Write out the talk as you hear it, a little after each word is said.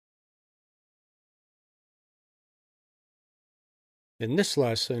In this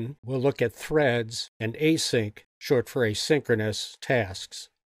lesson, we'll look at threads and async, short for asynchronous, tasks.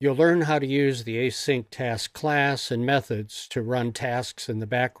 You'll learn how to use the async task class and methods to run tasks in the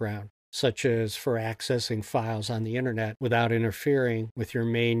background, such as for accessing files on the internet without interfering with your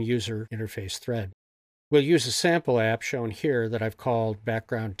main user interface thread. We'll use a sample app shown here that I've called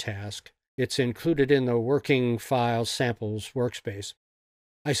background task. It's included in the working files samples workspace.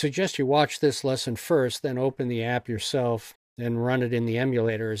 I suggest you watch this lesson first, then open the app yourself, then run it in the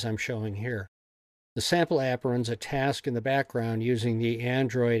emulator as I'm showing here. The sample app runs a task in the background using the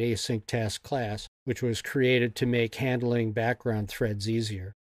Android async task class, which was created to make handling background threads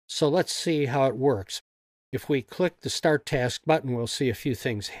easier. So let's see how it works. If we click the Start Task button, we'll see a few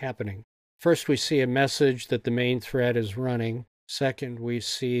things happening. First, we see a message that the main thread is running. Second, we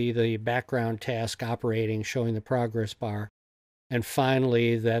see the background task operating, showing the progress bar. And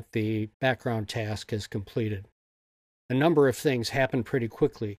finally, that the background task is completed. A number of things happen pretty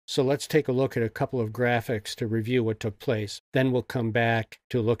quickly, so let's take a look at a couple of graphics to review what took place. Then we'll come back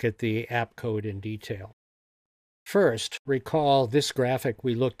to look at the app code in detail. First, recall this graphic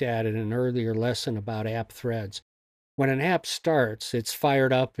we looked at in an earlier lesson about app threads. When an app starts, it's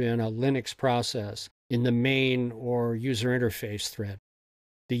fired up in a Linux process in the main or user interface thread.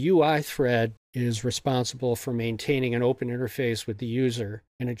 The UI thread is responsible for maintaining an open interface with the user,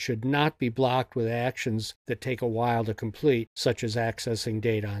 and it should not be blocked with actions that take a while to complete, such as accessing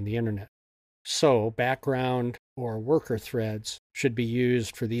data on the internet. So, background or worker threads should be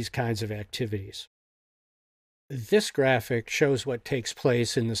used for these kinds of activities. This graphic shows what takes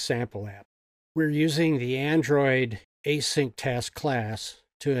place in the sample app. We're using the Android async task class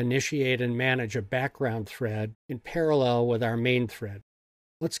to initiate and manage a background thread in parallel with our main thread.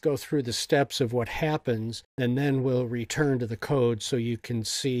 Let's go through the steps of what happens, and then we'll return to the code so you can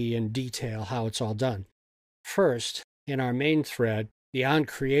see in detail how it's all done. First, in our main thread, the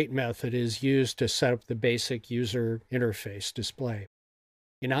onCreate method is used to set up the basic user interface display.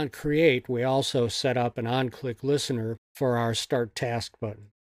 In onCreate, we also set up an Onclicklistener for our Start Task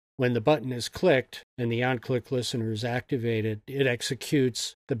button. When the button is clicked and the Onclicklistener is activated, it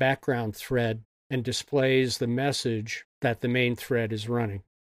executes the background thread and displays the message that the main thread is running.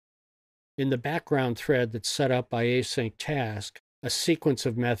 In the background thread that's set up by async task, a sequence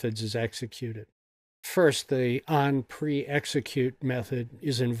of methods is executed. First, the onPreExecute method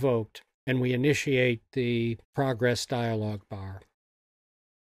is invoked, and we initiate the progress dialog bar.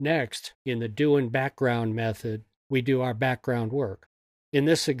 Next, in the doInBackground method, we do our background work. In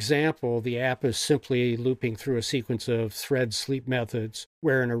this example, the app is simply looping through a sequence of thread sleep methods,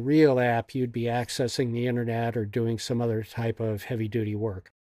 where in a real app you'd be accessing the internet or doing some other type of heavy-duty work.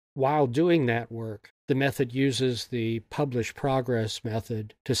 While doing that work, the method uses the publishProgress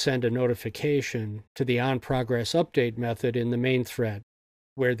method to send a notification to the onProgressUpdate method in the main thread,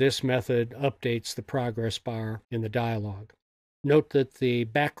 where this method updates the progress bar in the dialog. Note that the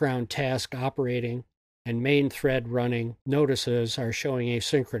background task operating and main thread running notices are showing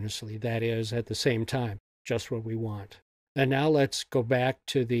asynchronously, that is, at the same time, just what we want. And now let's go back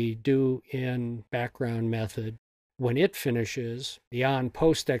to the doInBackground method. When it finishes, the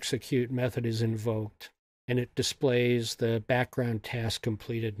onPostExecute method is invoked, and it displays the background task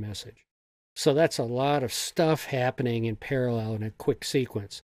completed message. So that's a lot of stuff happening in parallel in a quick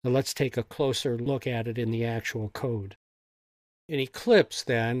sequence. Now let's take a closer look at it in the actual code. In Eclipse,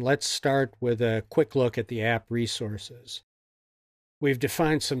 then, let's start with a quick look at the app resources. We've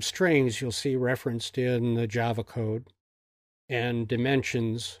defined some strings you'll see referenced in the Java code and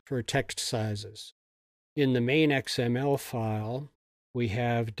dimensions for text sizes. In the main XML file, we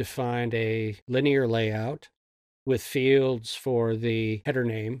have defined a linear layout with fields for the header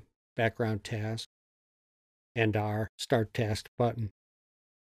name, background task, and our Start Task button.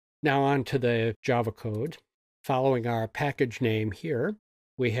 Now on to the Java code. Following our package name here,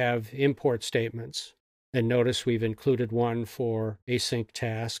 we have import statements. And notice we've included one for async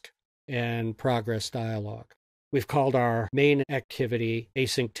task and progress dialog. We've called our main activity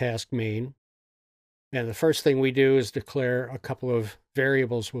async task main. And the first thing we do is declare a couple of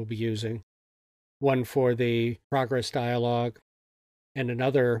variables we'll be using. One for the progress dialog, and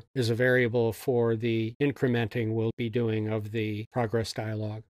another is a variable for the incrementing we'll be doing of the progress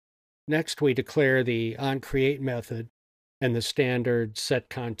dialog. Next, we declare the onCreate method and the standard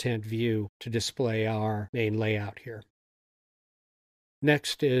setContentView to display our main layout here.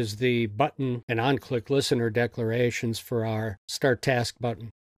 Next is the button and Onclicklistener declarations for our Start Task button.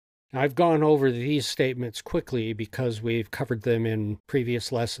 I've gone over these statements quickly because we've covered them in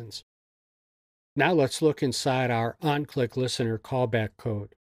previous lessons. Now let's look inside our Onclicklistener callback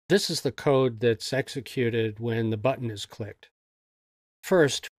code. This is the code that's executed when the button is clicked.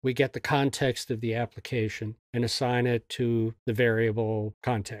 First, we get the context of the application and assign it to the variable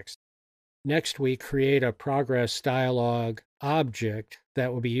context. Next, we create a progress dialog object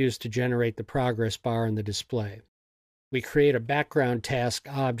that will be used to generate the progress bar in the display. We create a background task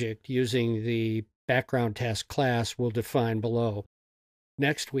object using the background task class we'll define below.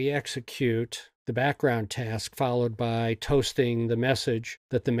 Next, we execute the background task followed by toasting the message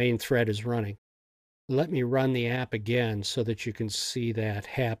that the main thread is running. Let me run the app again so that you can see that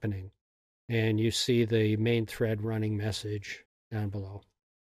happening. And you see the main thread running message down below.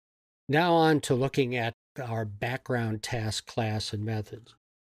 Now on to looking at our background task class and methods.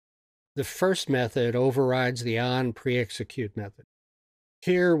 The first method overrides the onPreExecute method.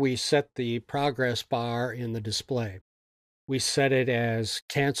 Here we set the progress bar in the display. We set it as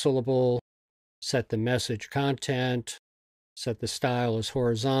cancelable, set the message content, set the style as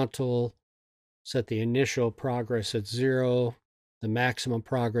horizontal, set the initial progress at 0, the maximum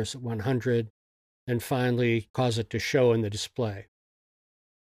progress at 100, and finally cause it to show in the display.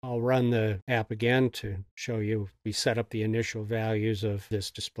 I'll run the app again to show you we set up the initial values of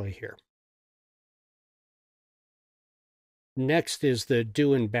this display here. Next is the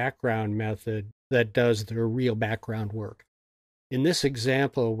doInBackground method that does the real background work. In this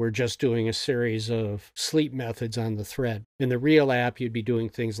example, we're just doing a series of sleep methods on the thread. In the real app, you'd be doing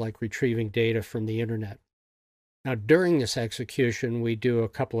things like retrieving data from the internet. Now, during this execution, we do a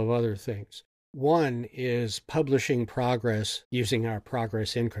couple of other things. One is publishing progress using our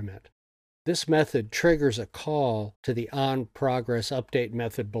progress increment. This method triggers a call to the onProgressUpdate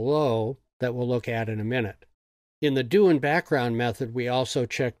method below that we'll look at in a minute. In the doInBackground method, we also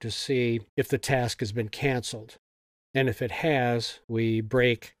check to see if the task has been canceled. And if it has, we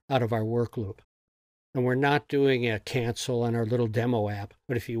break out of our work loop. And we're not doing a cancel on our little demo app,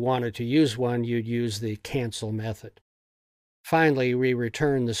 but if you wanted to use one, you'd use the cancel method. Finally, we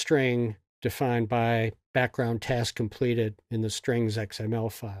return the string defined by background task completed in the strings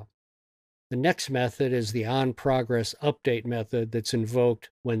XML file. The next method is the onProgressUpdate method that's invoked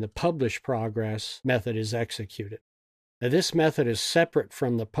when the publishProgress method is executed. Now, this method is separate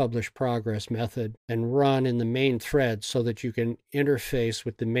from the publishProgress method and run in the main thread so that you can interface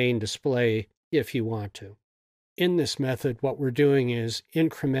with the main display if you want to. In this method, what we're doing is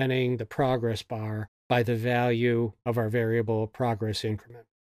incrementing the progress bar by the value of our variable progress increment.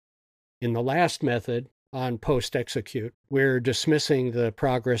 In the last method, onPostExecute, we're dismissing the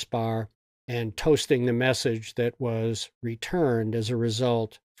progress bar and toasting the message that was returned as a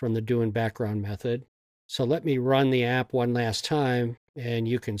result from the doInBackground method. So let me run the app one last time, and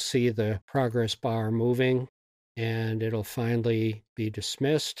you can see the progress bar moving, and it'll finally be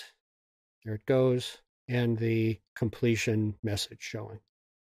dismissed. There it goes, and the completion message showing.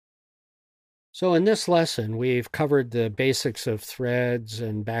 So in this lesson, we've covered the basics of threads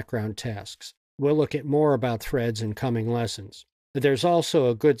and background tasks. We'll look at more about threads in coming lessons. There's also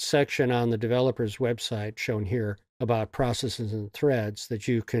a good section on the developer's website shown here about processes and threads that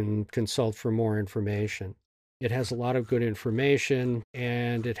you can consult for more information. It has a lot of good information,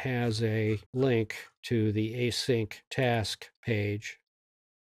 and it has a link to the Async task page,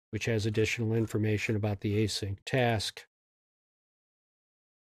 which has additional information about the async task